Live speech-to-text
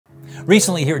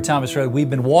Recently here at Thomas Road, we've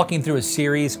been walking through a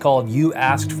series called You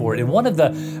Asked For It. And one of the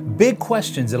big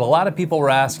questions that a lot of people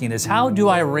were asking is, how do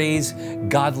I raise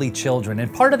godly children?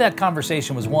 And part of that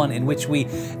conversation was one in which we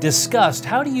discussed,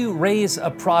 how do you raise a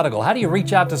prodigal? How do you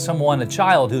reach out to someone, a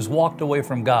child who's walked away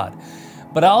from God?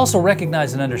 But I also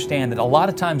recognize and understand that a lot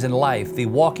of times in life, the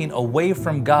walking away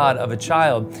from God of a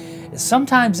child,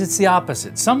 sometimes it's the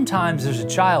opposite. Sometimes there's a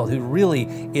child who really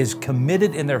is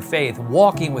committed in their faith,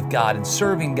 walking with God and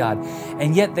serving God,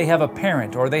 and yet they have a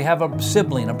parent or they have a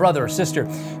sibling, a brother or sister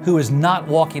who is not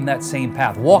walking that same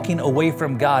path, walking away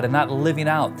from God and not living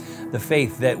out the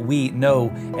faith that we know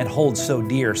and hold so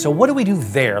dear. So what do we do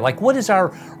there? Like, what is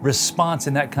our response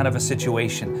in that kind of a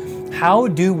situation? How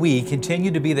do we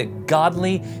continue to be that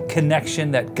godly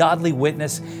connection, that godly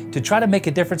witness, to try to make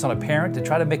a difference on a parent, to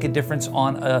try to make a difference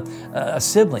on a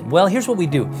sibling? Well, here's what we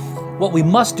do. What we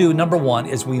must do, number one,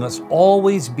 is we must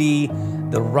always be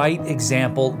the right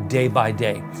example day by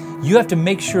day. You have to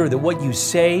make sure that what you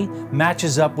say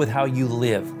matches up with how you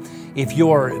live. If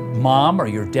your mom or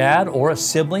your dad or a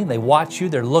sibling, they watch you,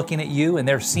 they're looking at you and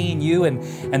they're seeing you and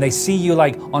they see you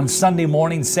like on Sunday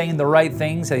morning saying the right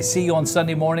things. They see you on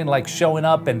Sunday morning like showing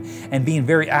up and being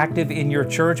very active in your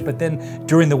church. But then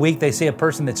during the week, they see a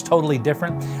person that's totally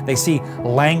different. They see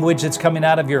language that's coming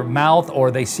out of your mouth,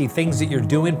 or they see things that you're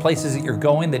doing, places that you're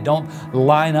going that don't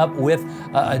line up with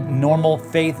a normal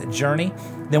faith journey.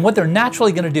 Then what they're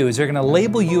naturally going to do is they're going to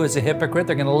label you as a hypocrite.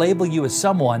 They're going to label you as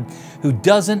someone who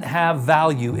doesn't have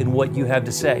value in what you have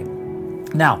to say.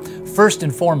 Now, first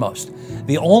and foremost,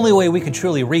 the only way we can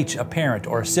truly reach a parent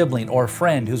or a sibling or a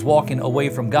friend who's walking away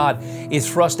from God is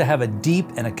for us to have a deep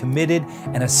and a committed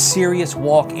and a serious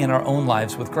walk in our own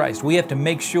lives with Christ. We have to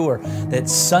make sure that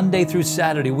Sunday through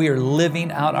Saturday we are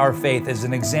living out our faith as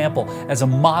an example, as a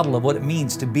model of what it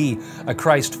means to be a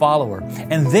Christ follower.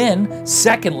 And then,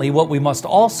 secondly, what we must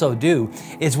also do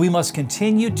is we must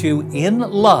continue to, in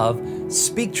love,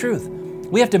 speak truth.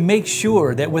 We have to make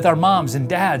sure that with our moms and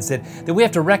dads that we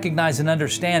have to recognize and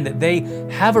understand that they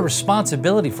have a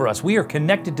responsibility for us. We are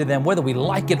connected to them whether we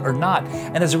like it or not.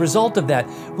 And as a result of that,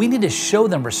 we need to show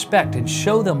them respect and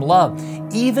show them love,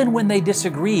 even when they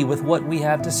disagree with what we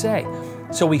have to say.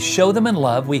 So we show them in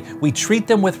love, we treat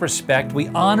them with respect, we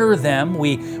honor them,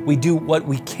 we do what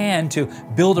we can to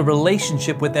build a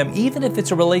relationship with them, even if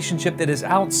it's a relationship that is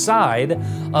outside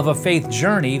of a faith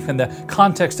journey from the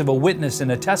context of a witness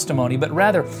and a testimony, but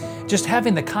rather just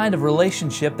having the kind of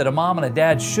relationship that a mom and a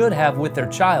dad should have with their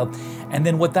child. And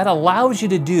then what that allows you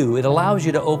to do, it allows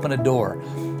you to open a door.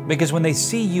 Because when they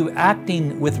see you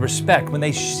acting with respect, when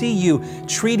they see you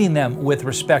treating them with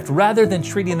respect rather than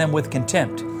treating them with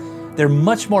contempt, they're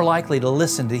much more likely to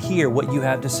listen, to hear what you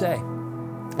have to say.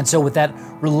 And so with that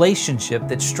relationship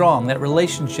that's strong, that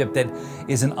relationship that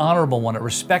is an honorable one, a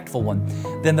respectful one,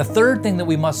 then the third thing that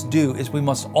we must do is we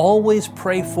must always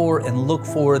pray for and look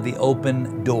for the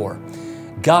open door.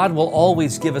 God will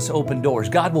always give us open doors.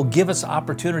 God will give us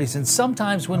opportunities, and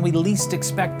sometimes when we least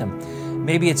expect them.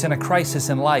 Maybe it's in a crisis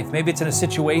in life. Maybe it's in a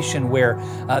situation where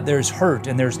there's hurt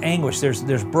and there's anguish,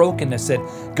 there's brokenness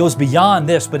that goes beyond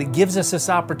this, but it gives us this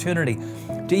opportunity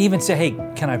to even say, hey,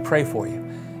 can I pray for you?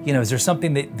 You know, is there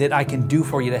something that I can do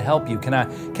for you to help you? Can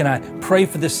I pray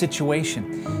for this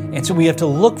situation? And so we have to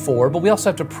look for, but we also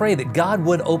have to pray that God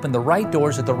would open the right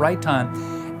doors at the right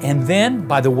time. And then,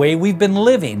 by the way we've been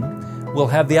living, we'll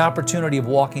have the opportunity of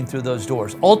walking through those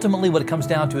doors. Ultimately, what it comes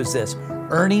down to is this: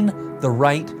 earning the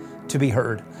right to be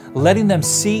heard, letting them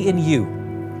see in you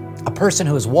a person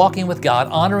who is walking with God,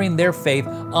 honoring their faith,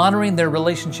 honoring their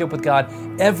relationship with God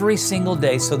every single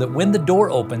day, so that when the door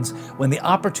opens, when the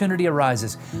opportunity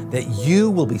arises, that you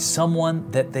will be someone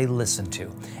that they listen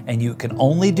to. And you can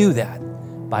only do that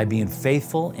by being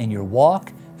faithful in your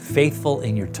walk, faithful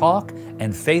in your talk,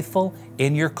 and faithful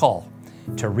in your call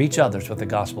to reach others with the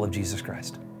gospel of Jesus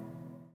Christ.